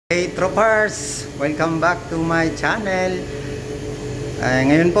Hey TroPars! Welcome back to my channel.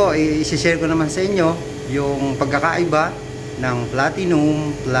 Ngayon po, i-share ko naman sa inyo yung pagkakaiba ng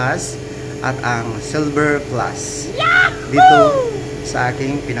Platinum Plus at ang Silver Plus dito sa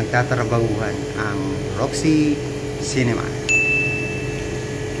aking pinagtatrabahuhan, ang Roxy Cinema.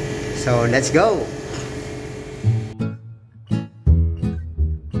 So, let's go!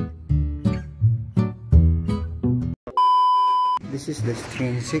 This is the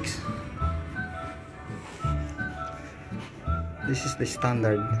screen 6. This is the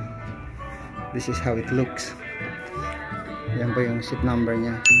standard. This is how it looks. Yan po yung seat number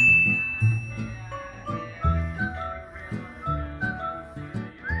niya.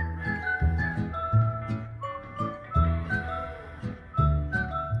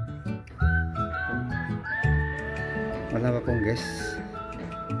 Wala pa pong guests.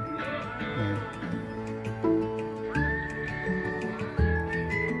 Yan.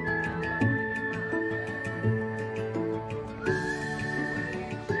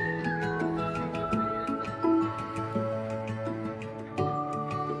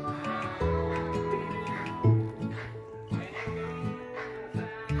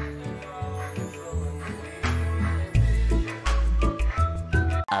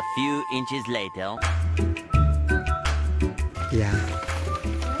 A few inches later. Yeah.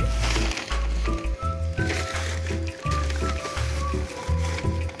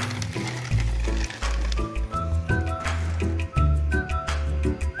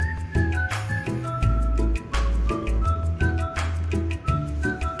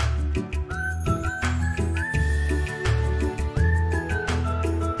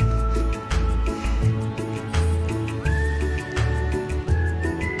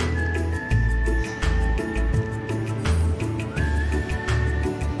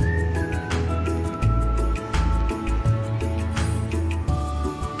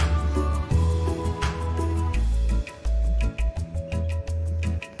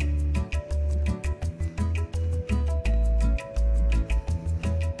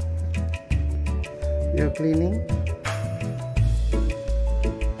 You're cleaning?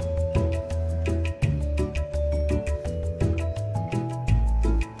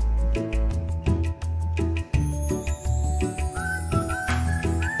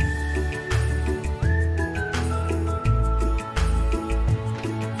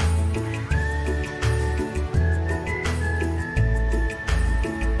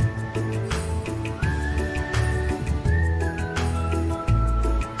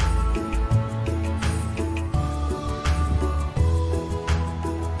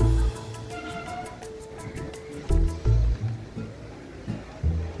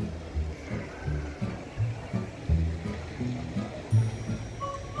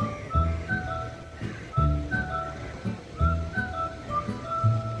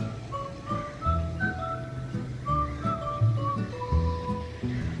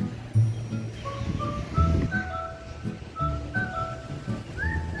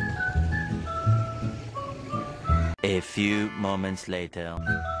 A few moments later.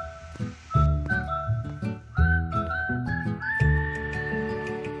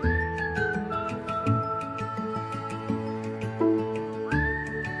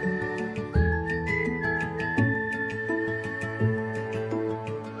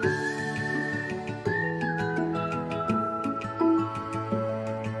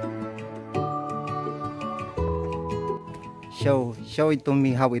 Show it to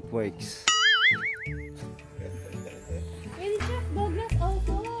me how it works.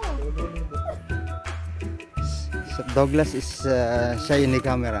 Chef Douglas is shy in the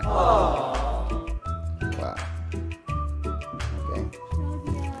camera. Wow. Okay.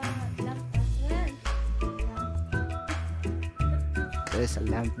 There's a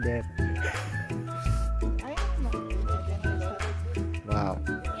lamp there. Wow.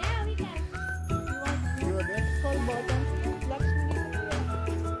 Yeah, we can. You want this call button?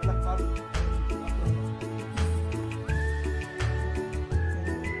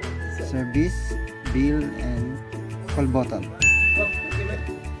 Service, bill, and call button.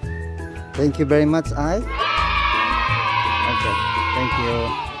 Thank you very much, I. Okay, thank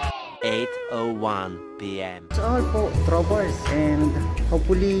you. 8:01 p.m. That's all po, TroPars, and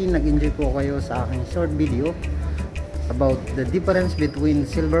hopefully nag-enjoy po kayo sa aking short video about the difference between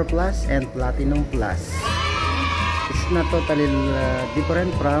Silver Plus and Platinum Plus. It's not totally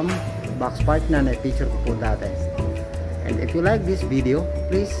different from box part na na-feature ko po dati. And if you like this video,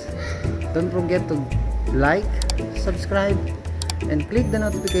 please don't forget to like, subscribe, and click the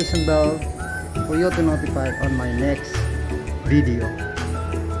notification bell for you to notify on my next video.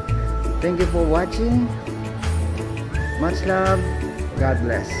 Thank you for watching. Much love. God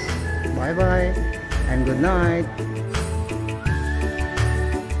bless. Bye bye and good night.